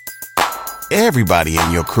Everybody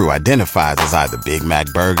in your crew identifies as either Big Mac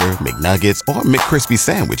Burger, McNuggets, or McCrispy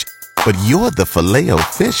Sandwich. But you're the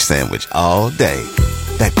Filet-O-Fish Sandwich all day.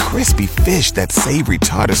 That crispy fish, that savory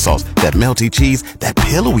tartar sauce, that melty cheese, that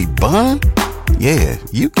pillowy bun. Yeah,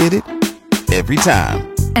 you get it. Every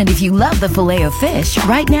time. And if you love the Filet-O-Fish,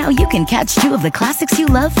 right now you can catch two of the classics you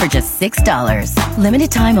love for just $6.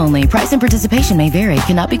 Limited time only. Price and participation may vary.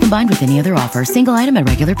 Cannot be combined with any other offer. Single item at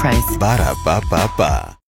regular price.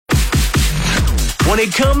 Ba-da-ba-ba-ba. When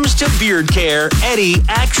it comes to beard care, Eddie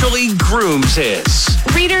actually grooms his.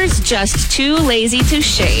 Reader's just too lazy to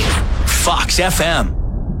shave. Fox FM.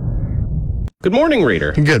 Good morning,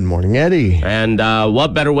 Reader. Good morning, Eddie. And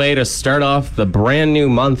what better way to start off the brand new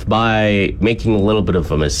month by making a little bit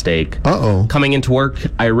of a mistake. Uh-oh. Coming into work,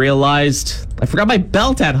 I realized I forgot my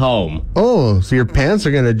belt at home. Oh, so your pants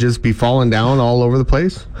are going to just be falling down all over the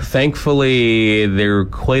place? Thankfully, they're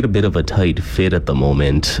quite a bit of a tight fit at the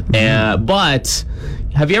moment. But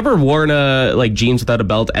have you ever worn jeans without a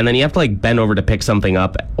belt, and then you have to bend over to pick something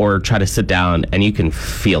up or try to sit down, and you can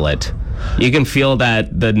feel it? You can feel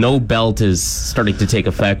that the no belt is starting to take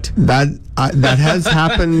effect. That has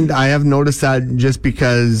happened. I have noticed that just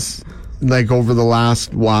because, over the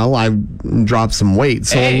last while, I've dropped some weight.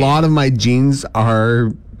 So a lot of my jeans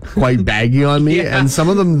are quite baggy on me, and some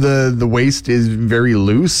of them, the waist is very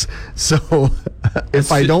loose. So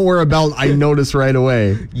if I don't wear a belt, I notice right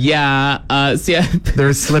away. Yeah. There's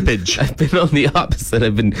slippage. I've been on the opposite.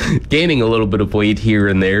 I've been gaining a little bit of weight here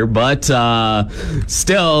and there, but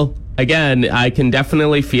still... Again, I can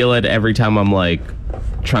definitely feel it every time I'm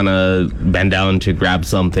trying to bend down to grab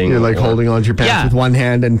something. You're holding onto your pants with one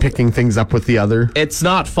hand and ppicking things up with the other. It's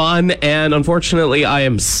not fun, and unfortunately, I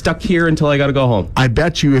am stuck here until I gotta go home. I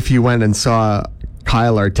bet you if you went and saw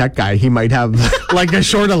Kyle, our tech guy, he might have a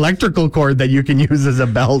short electrical cord that you can use as a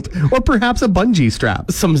belt, or perhaps a bungee strap.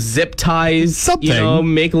 Some zip ties.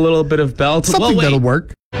 Something. Make a little bit of belt. Something that'll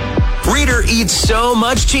work. Reader eats so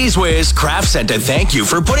much Cheese Whiz, Kraft sent a thank you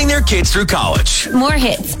for putting their kids through college. More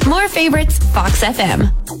hits, more favorites, Fox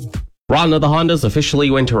FM. Ron of the Honda's officially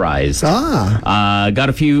winterized. Got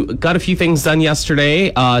a few things done yesterday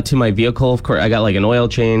to my vehicle. Of course, I got an oil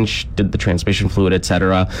change, did the transmission fluid,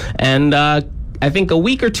 etc. And I think a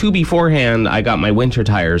week or two beforehand, I got my winter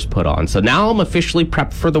tires put on. So now I'm officially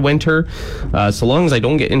prepped for the winter. So long as I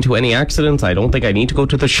don't get into any accidents, I don't think I need to go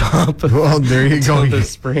to the shop. Well, there you go. This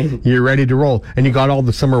spring. You're ready to roll. And you got all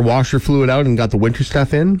the summer washer fluid out and got the winter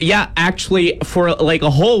stuff in? Yeah, actually, for a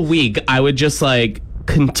whole week, I would just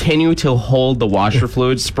continue to hold the washer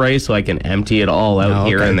fluid spray so I can empty it all out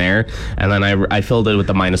here and there. And then I filled it with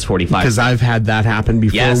the minus 45. Because I've had that happen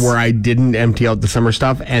before where I didn't empty out the summer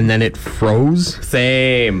stuff and then it froze.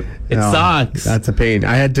 Same. It sucks. That's a pain.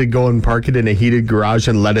 I had to go and park it in a heated garage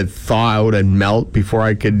and let it thaw out and melt before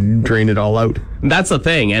I could drain it all out. That's the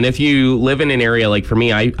thing. And if you live in an area for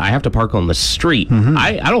me, I have to park on the street. Mm-hmm.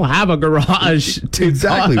 I don't have a garage to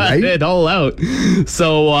thaw it all out.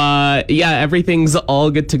 So, everything's all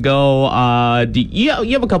good to go. You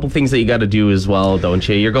have a couple things that you got to do as well, don't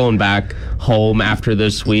you? You're going back home after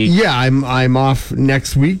this week. Yeah, I'm off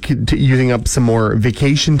next week using up some more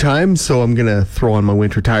vacation time, so I'm going to throw on my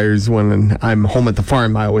winter tires when I'm home at the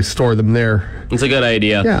farm. I always store them there. It's a good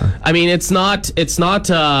idea. Yeah. I mean, it's not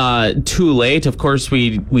too late. Of course,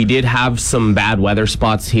 we did have some bad weather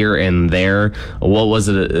spots here and there. What was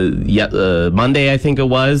it? Monday, I think it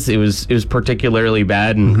was. It was particularly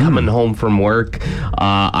bad. And coming home from work,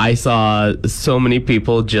 I saw so many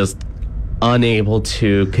people just unable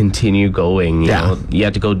to continue going. You know, you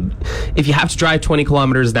have to go. If you have to drive 20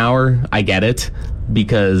 kilometers an hour, I get it,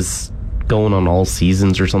 because going on all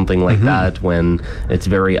seasons or something like that when it's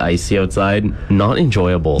very icy outside, not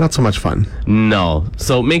enjoyable. Not so much fun. No.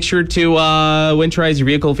 So make sure to winterize your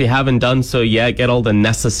vehicle if you haven't done so yet. Get all the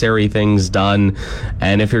necessary things done.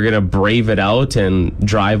 And if you're going to brave it out and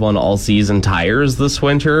drive on all season tires this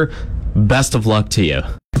winter, best of luck to you.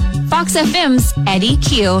 Fox FM's Eddie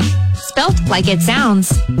Q. Spelt like it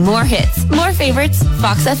sounds. More hits, more favorites,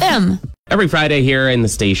 Fox FM. Every Friday here in the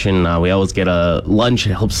station, we always get a lunch.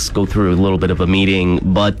 It helps us go through a little bit of a meeting.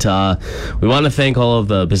 But we want to thank all of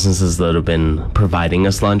the businesses that have been providing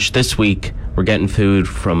us lunch. This week, we're getting food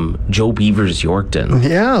from Joe Beaver's Yorkton.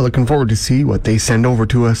 Yeah, looking forward to see what they send over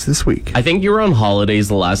to us this week. I think you were on holidays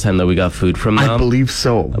the last time that we got food from them. I believe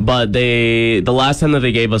so. But the last time that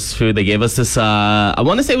they gave us food, they gave us this, I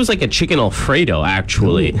want to say it was like a chicken Alfredo,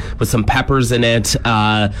 actually, with some peppers in it.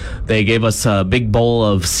 They gave us a big bowl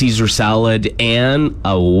of Caesar salad and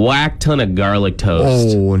a whack ton of garlic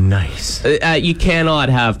toast. Oh, nice. You cannot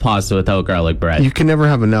have pasta without garlic bread. You can never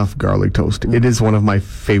have enough garlic toast. It is one of my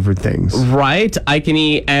favorite things. Right? I can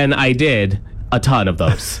eat, and I did a ton of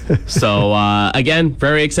those. So, again,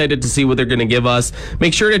 very excited to see what they're going to give us.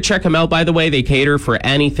 Make sure to check them out, by the way. They cater for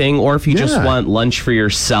anything, or if you just want lunch for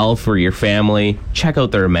yourself or your family, check out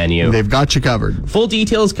their menu. They've got you covered. Full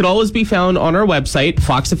details could always be found on our website,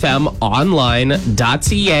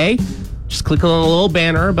 foxfmonline.ca. Just click on a little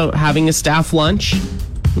banner about having a staff lunch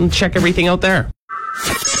and check everything out there.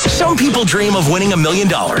 Some people dream of winning $1 million.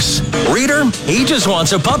 Reader, he just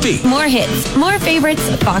wants a puppy. More hits, more favorites,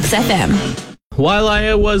 Fox FM. While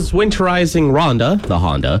I was winterizing Rhonda, the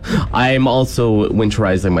Honda, I'm also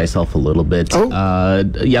winterizing myself a little bit.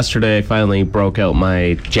 Yesterday, I finally broke out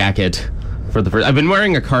my jacket for the first. I've been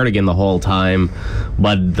wearing a cardigan the whole time,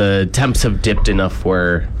 but the temps have dipped enough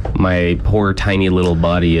where my poor tiny little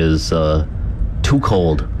body is too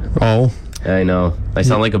cold. Oh. I know. I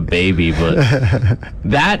sound like a baby, but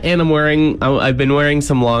that, and I've been wearing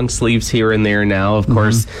some long sleeves here and there now. Of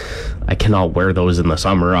course, I cannot wear those in the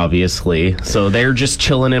summer, obviously. So they're just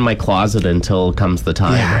chilling in my closet until comes the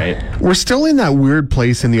time, right? We're still in that weird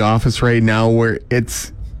place in the office right now where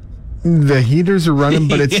the heaters are running,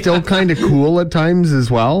 but it's still kind of cool at times as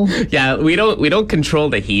well. Yeah, we don't control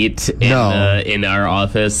the heat in our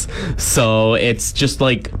office, so it's just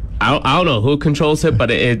like I don't know who controls it,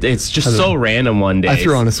 but it's just so random one day. I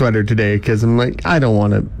threw on a sweater today because I'm like, I don't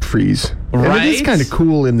want to freeze. Right? And it is kind of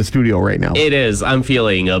cool in the studio right now. It is. I'm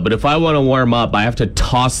feeling it, but if I want to warm up, I have to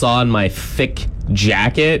toss on my thick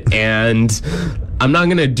jacket, and I'm not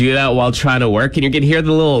going to do that while trying to work, and you're going to hear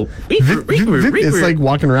the little... It's like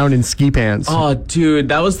walking around in ski pants. Oh, dude,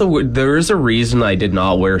 there's a reason I did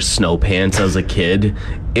not wear snow pants as a kid.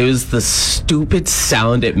 It was the stupid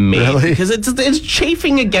sound it made. Really? Because it's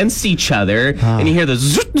chafing against each other, and you hear the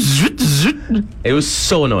zoot, zoot, zoot. It was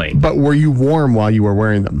so annoying. But were you warm while you were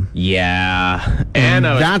wearing them? Yeah. And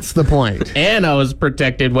that's the point. And I was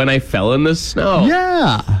protected when I fell in the snow.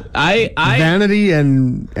 Yeah. Vanity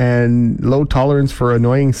and low tolerance for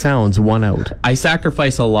annoying sounds won out. I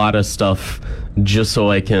sacrifice a lot of stuff just so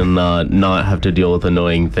I can not have to deal with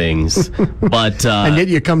annoying things. But and yet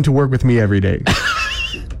you come to work with me every day.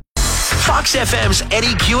 Fox FM's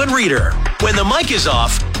Eddie Q and Reader. When the mic is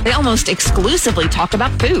off, They almost exclusively talk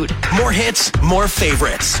about food. more hits, more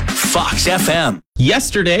favorites. Fox FM.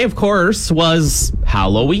 yesterday, of course, was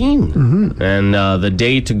Halloween and the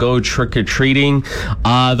day to go trick-or-treating.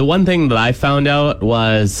 The one thing that I found out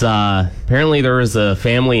was apparently there was a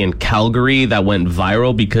family in Calgary that went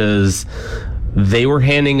viral because they were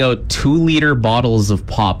handing out 2-liter bottles of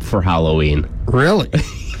pop for Halloween. Really?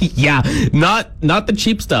 Yeah, not the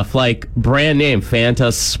cheap stuff like brand name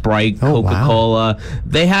Fanta, Sprite, Coca-Cola. Wow.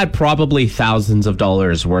 They had probably thousands of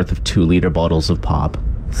dollars worth of 2-liter bottles of pop.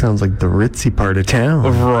 Sounds like the ritzy part of town.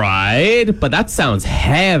 Right, but that sounds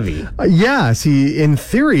heavy. Yeah, see, in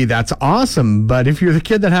theory, that's awesome. But if you're the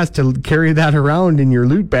kid that has to carry that around in your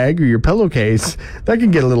loot bag or your pillowcase, that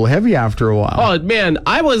can get a little heavy after a while. Oh, man,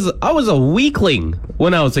 I was a weakling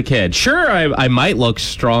when I was a kid. Sure, I might look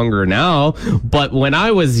stronger now, but when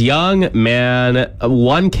I was young, man,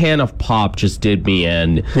 1 can of pop just did me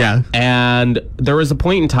in. Yeah. And there was a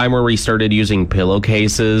point in time where we started using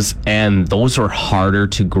pillowcases, and those were harder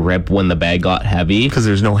to grip when the bag got heavy. Because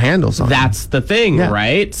there's no handles on That's the thing,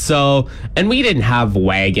 right? So, and we didn't have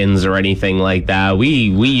wagons or anything like that. We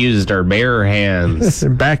used our bare hands.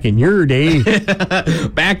 Back in your day.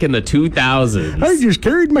 Back in the 2000s. I just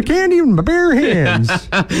carried my candy in my bare hands.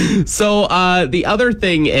 So, the other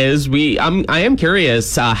thing is, I am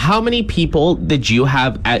curious, how many people did you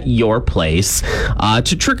have at your place to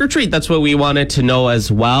trick-or-treat? That's what we wanted to know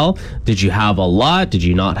as well. Did you have a lot? Did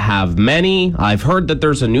you not have many? I've heard that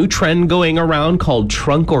there's a new trend going around called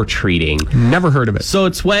trunk or treating. Never heard of it. So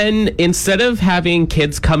it's when, instead of having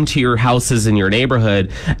kids come to your houses in your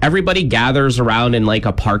neighborhood, everybody gathers around in like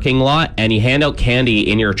a parking lot and you hand out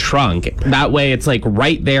candy in your trunk. That way it's like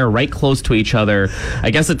right there, right close to each other.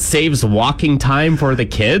 I guess it saves walking time for the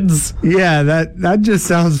kids. Yeah, that just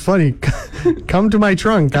sounds funny. Come to my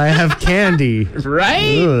trunk. I have candy.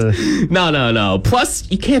 Right? Ugh. No.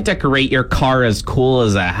 Plus, you can't decorate your car as cool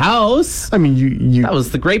as a house. I mean, you that was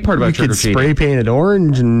the great part about trick-or-treating. You could spray paint it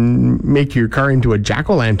orange and make your car into a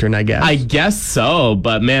jack-o'-lantern, I guess. I guess so,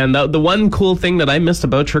 but man, the one cool thing that I missed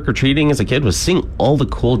about trick-or-treating as a kid was seeing all the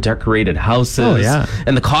cool decorated houses. Oh, yeah.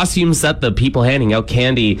 And the costumes that the people handing out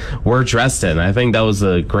candy were dressed in. I think that was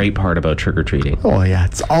a great part about trick-or-treating. Oh, yeah.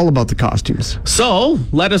 It's all about the costumes. So,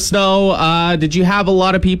 let us know, did you have a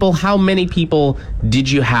lot of people? How many people did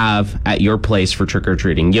you have at your place for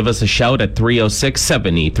trick-or-treating? Give us a shout at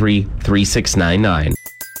 306-783-3699.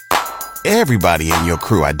 Everybody in your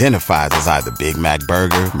crew identifies as either Big Mac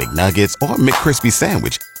Burger, McNuggets, or McCrispy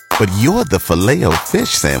Sandwich. but you're the Filet-O-Fish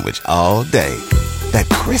Sandwich all day. That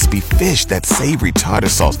crispy fish, that savory tartar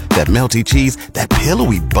sauce, that melty cheese, that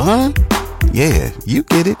pillowy bun. Yeah, you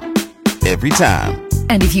get it. Every time.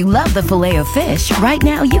 And if you love the Filet-O-Fish, right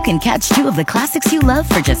now you can catch 2 of the classics you love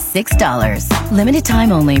for just $6. Limited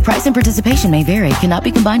time only. Price and participation may vary. Cannot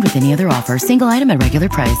be combined with any other offer. Single item at regular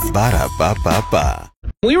price. Ba-da-ba-ba-ba.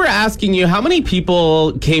 We were asking you how many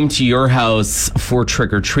people came to your house for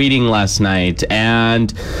trick-or-treating last night,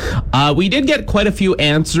 and we did get quite a few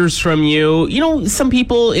answers from you. You know, some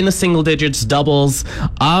people in the single digits, doubles,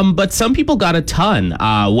 but some people got a ton.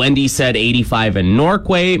 Wendy said 85 in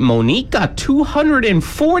Norquay. Monique got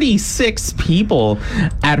 246 people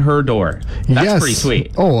at her door. That's pretty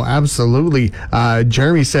sweet. Oh, absolutely.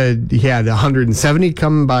 Jeremy said he had 170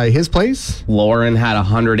 come by his place. Lauren had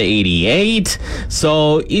 188.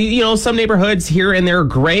 So, you know, some neighborhoods here and there are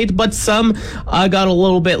great, but some got a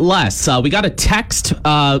little bit less. We got a text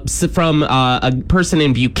from a person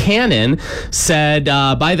in Buchanan, said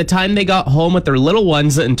by the time they got home with their little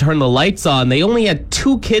ones and turned the lights on, they only had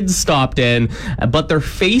 2 kids stopped in, but their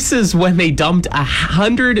faces when they dumped a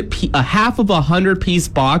half of 100-piece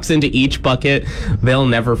box into each bucket, they'll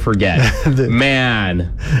never forget.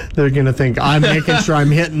 Man. They're going to think, I'm making sure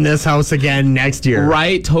I'm hitting this house again next year.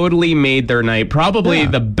 Right, totally made their night. Probably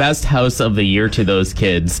the best house of the year to those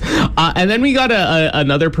kids. And then we got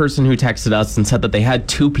another person who texted us and said that they had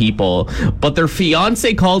 2 people, but their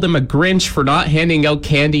fiance called him a Grinch for not handing out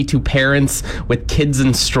candy to parents with kids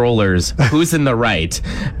in strollers. Who's in the right?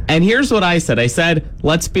 And here's what I said. I said,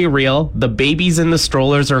 let's be real. The babies in the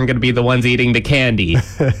strollers aren't going to be the ones eating the candy.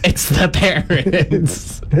 It's the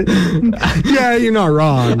parents. Yeah, you're not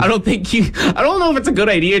wrong. I don't know if it's a good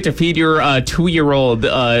idea to feed your 2-year-old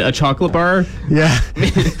a chocolate bar. Yeah.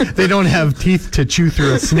 They don't have teeth to chew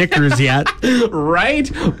through a Snickers yet. Right?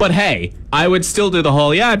 But hey, I would still do the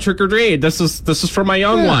whole, trick or treat. This is for my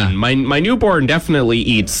young one. My newborn definitely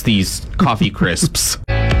eats these coffee crisps.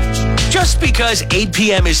 Just because 8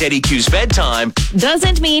 p.m. is Eddie Q's bedtime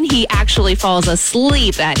Doesn't mean he actually falls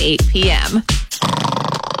asleep at 8 p.m.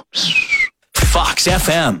 Fox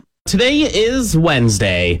FM. Today is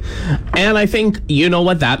Wednesday, and I think you know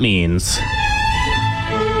what that means.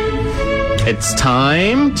 It's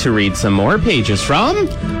time to read some more pages from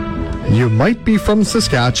You Might Be From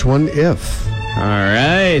Saskatchewan If. All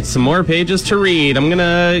right, some more pages to read. I'm going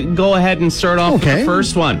to go ahead and start off with the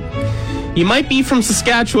first one. You might be from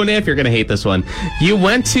Saskatchewan if you're going to hate this one. You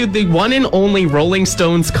went to the one and only Rolling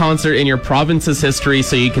Stones concert in your province's history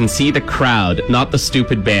so you can see the crowd, not the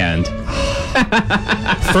stupid band.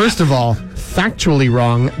 First of all, factually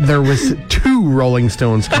wrong. There was 2 Rolling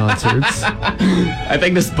Stones concerts. I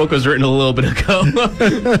think this book was written a little bit ago.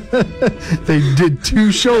 They did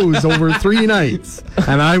 2 shows over 3 nights,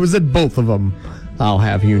 and I was at both of them. I'll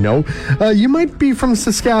have you know. You might be from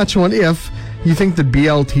Saskatchewan if you think the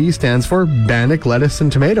BLT stands for Bannock, lettuce,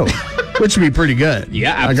 and tomato, which would be pretty good.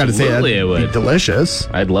 Yeah, absolutely. I gotta say, it would be delicious.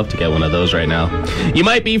 I'd love to get one of those right now. You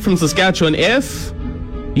might be from Saskatchewan if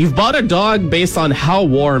you've bought a dog based on how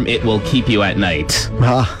warm it will keep you at night.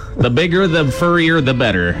 The bigger, the furrier, the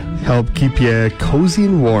better. Help keep you cozy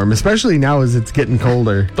and warm, especially now as it's getting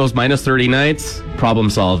colder. Those minus 30 nights,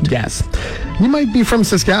 problem solved. Yes. You might be from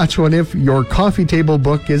Saskatchewan if your coffee table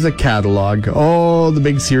book is a catalog. Oh, the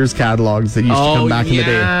big Sears catalogs that used to come back in the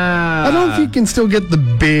day. I don't know if you can still get the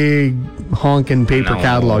big honking paper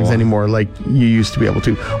catalogs anymore like you used to be able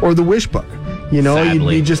to. Or the Wish book. You know,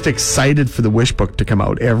 Sadly. you'd be just excited for the Wish book to come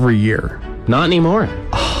out every year. Not anymore.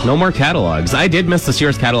 No more catalogs. I did miss the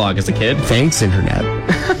Sears catalog as a kid. Thanks, Internet.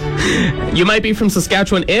 You might be from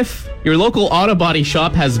Saskatchewan if your local auto body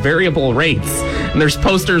shop has variable rates. And there's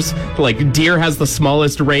posters like deer has the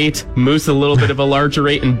smallest rate, moose a little bit of a larger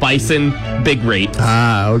rate, and bison, big rate.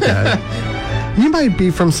 Okay. You might be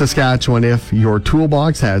from Saskatchewan if your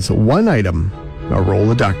toolbox has 1 item, a roll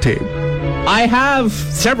of duct tape. I have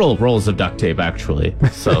several rolls of duct tape, actually.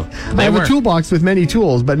 So I have a toolbox with many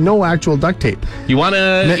tools, but no actual duct tape. You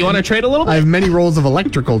wanna trade a little bit? I have many rolls of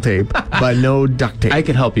electrical tape, but no duct tape. I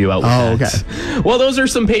could help you out with that. Okay. Well, those are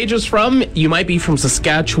some pages from You Might Be From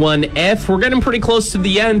Saskatchewan If. We're getting pretty close to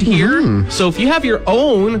the end here. So if you have your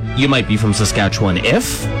own You Might Be From Saskatchewan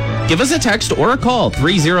If, give us a text or a call,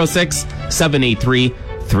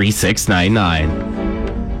 306-783-3699.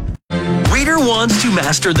 Reader wants to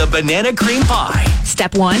master the banana cream pie.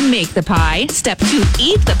 Step 1, make the pie. Step 2,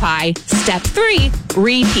 eat the pie. Step 3,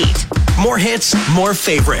 repeat. More hits, more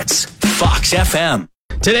favorites. Fox FM.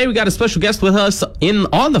 Today we got a special guest with us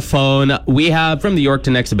on the phone. We have from the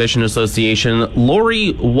Yorkton Exhibition Association,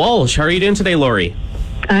 Lori Walsh. How are you doing today, Lori?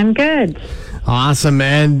 I'm good. Awesome,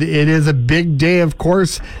 and it is a big day, of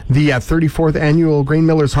course. The 34th Annual Grain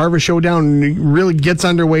Millers Harvest Showdown really gets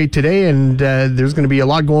underway today, and there's going to be a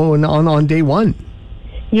lot going on day one.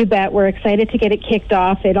 You bet. We're excited to get it kicked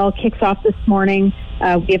off. It all kicks off this morning.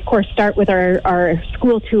 We, of course, start with our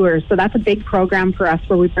school tours. So that's a big program for us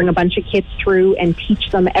where we bring a bunch of kids through and teach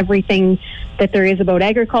them everything that there is about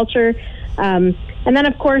agriculture. And then,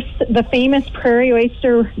 of course, the famous Prairie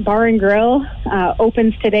Oyster Bar and Grill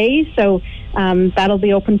opens today. So that'll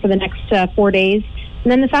be open for the next 4 days.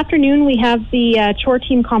 And then this afternoon, we have the chore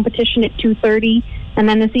team competition at 2:30. And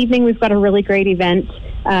then this evening, we've got a really great event.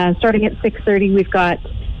 Starting at 6:30, we've got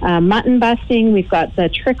mutton busting, we've got the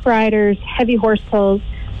trick riders, heavy horse pulls,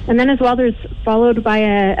 and then as well there's followed by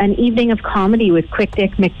an evening of comedy with Quick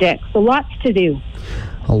Dick McDick. So lots to do.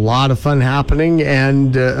 A lot of fun happening,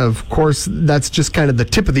 and of course that's just kind of the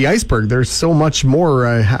tip of the iceberg. There's so much more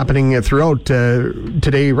happening throughout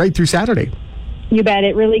today, right through Saturday. You bet.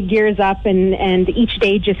 It really gears up, and each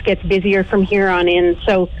day just gets busier from here on in.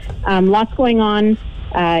 So lots going on.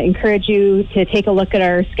 Encourage you to take a look at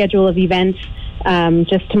our schedule of events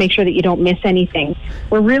just to make sure that you don't miss anything.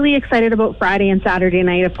 We're really excited about Friday and Saturday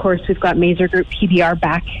night. Of course, we've got Mazer Group PBR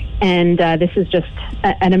back, and this is just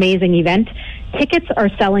an amazing event. Tickets are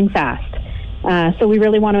selling fast. So we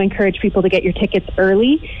really want to encourage people to get your tickets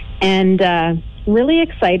early, and really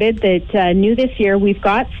excited that new this year we've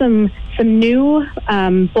got some new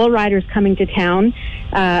bull riders coming to town.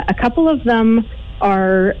 A couple of them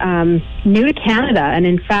are new to Canada, and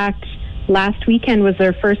in fact last weekend was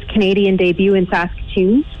their first Canadian debut in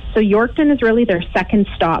Saskatchewan. So Yorkton is really their second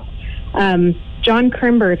stop. John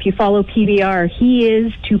Crimber, if you follow PBR, he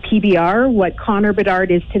is to PBR what Connor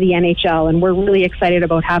Bedard is to the NHL, and we're really excited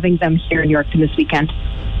about having them here in Yorkton this weekend.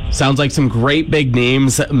 Sounds like some great big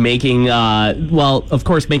names making, of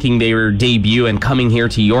course, making their debut and coming here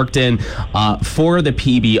to Yorkton for the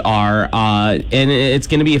PBR. And it's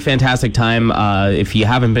going to be a fantastic time. If you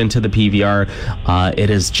haven't been to the PBR, it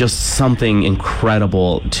is just something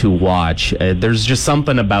incredible to watch. There's just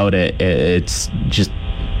something about it. It's just,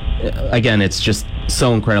 again, it's just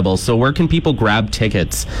so incredible. So where can people grab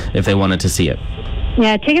tickets if they wanted to see it?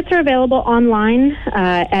 Yeah, tickets are available online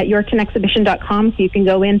at yorktonexhibition.com, so you can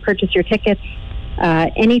go in, purchase your tickets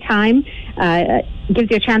anytime. Gives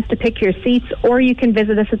you a chance to pick your seats, or you can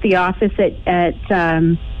visit us at the office at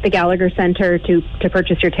the Gallagher Centre to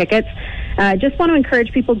purchase your tickets. Just want to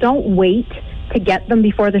encourage people, don't wait to get them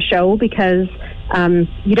before the show, because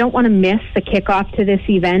you don't want to miss the kickoff to this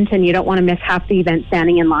event, and you don't want to miss half the event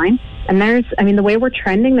standing in line. And the way we're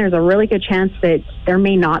trending, there's a really good chance that there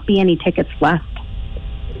may not be any tickets left.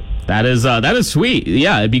 That is sweet.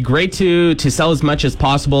 Yeah, it'd be great to sell as much as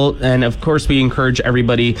possible, and of course we encourage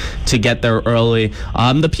everybody to get there early.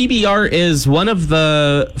 The PBR is one of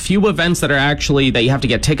the few events that you have to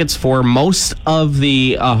get tickets for. Most of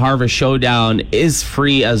the Harvest Showdown is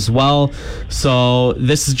free as well, so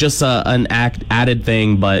this is just an added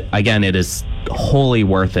thing. But again, it is wholly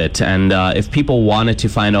worth it. And if people wanted to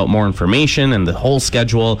find out more information and the whole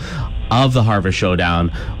schedule of the Harvest Showdown,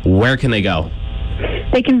 where can they go?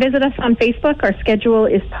 They can visit us on Facebook. Our schedule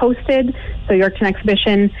is posted, so Yorkton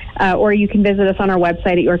Exhibition, or you can visit us on our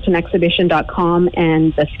website at yorktonexhibition.com,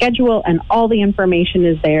 and the schedule and all the information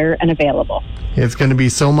is there and available. It's going to be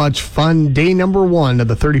so much fun. Day number 1 of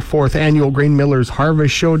the 34th Annual Grain Millers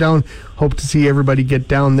Harvest Showdown. Hope to see everybody get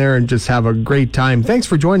down there and just have a great time. Thanks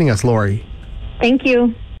for joining us, Lori. Thank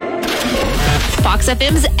you. Fox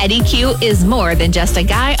FM's Eddie Q is more than just a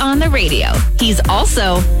guy on the radio. He's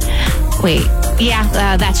also...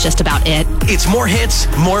 that's just about it. It's more hits,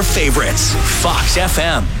 more favorites. Fox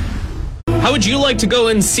FM. How would you like to go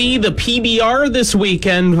and see the PBR this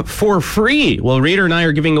weekend for free? Well, Reader and I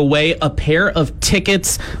are giving away a pair of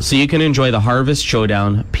tickets so you can enjoy the Harvest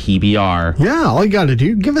Showdown PBR. Yeah, all you got to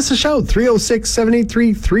do, give us a shout,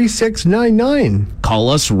 306-783-3699. Call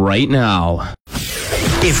us right now.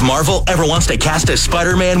 If Marvel ever wants to cast a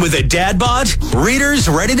Spider-Man with a dad bod, Reader's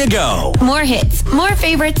ready to go. More hits, more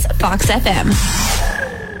favorites, Fox FM.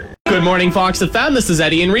 Good morning, Fox FM. This is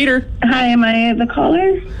Eddie and Reader. Hi, am I the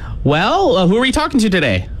caller? Well, who are we talking to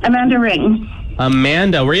today? Amanda Ring.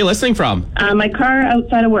 Amanda, where are you listening from? My car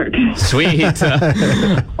outside of work. Sweet.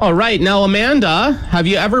 All right. Now, Amanda, have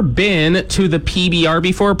you ever been to the PBR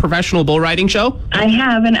before, professional bull riding show? I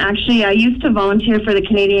have, and actually I used to volunteer for the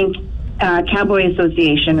Canadian Cowboy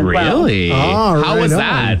Association as well. Really? Oh, How was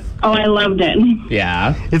that? Oh, I loved it.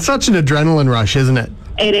 Yeah. It's such an adrenaline rush, isn't it?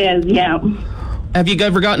 It is, yeah. Have you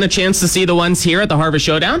ever gotten a chance to see the ones here at the Harvest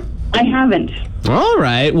Showdown? I haven't. All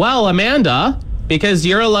right. Well, Amanda, because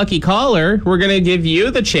you're a lucky caller, we're going to give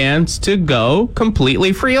you the chance to go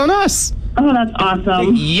completely free on us. Oh, that's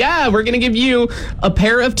awesome. Yeah, we're going to give you a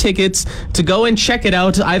pair of tickets to go and check it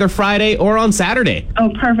out either Friday or on Saturday. Oh,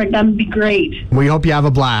 perfect. That would be great. We hope you have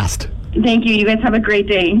a blast. Thank you. You guys have a great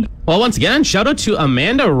day. Well, once again, shout out to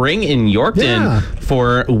Amanda Ring in Yorkton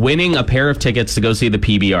for winning a pair of tickets to go see the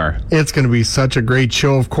PBR. It's going to be such a great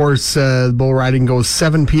show. Of course, bull riding goes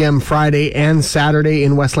 7 p.m. Friday and Saturday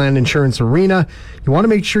in Westland Insurance Arena. You want to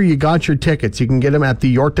make sure you got your tickets. You can get them at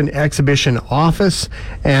the Yorkton Exhibition office.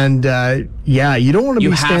 And, you don't want to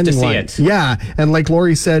be standing see line. it. Yeah, and like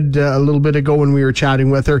Lori said a little bit ago when we were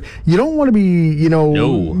chatting with her, you don't want to be,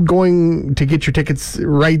 going to get your tickets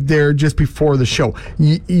right there just before the show.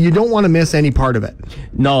 You don't want to miss any part of it.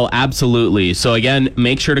 No, absolutely. So again,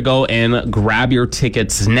 make sure to go and grab your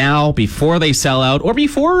tickets now before they sell out or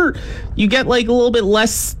before you get like a little bit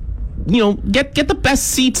less, get the best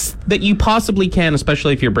seats that you possibly can,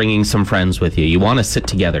 especially if you're bringing some friends with you. You want to sit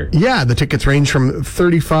together. Yeah, the tickets range from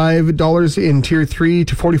 $35 in Tier 3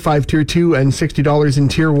 to $45 Tier 2 and $60 in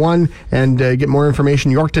Tier 1. And get more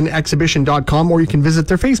information, YorktonExhibition.com, or you can visit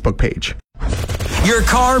their Facebook page. Your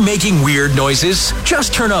car making weird noises?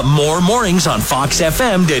 Just turn up More Mornings on Fox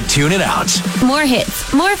FM to tune it out. More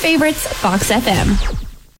hits, more favorites, Fox FM.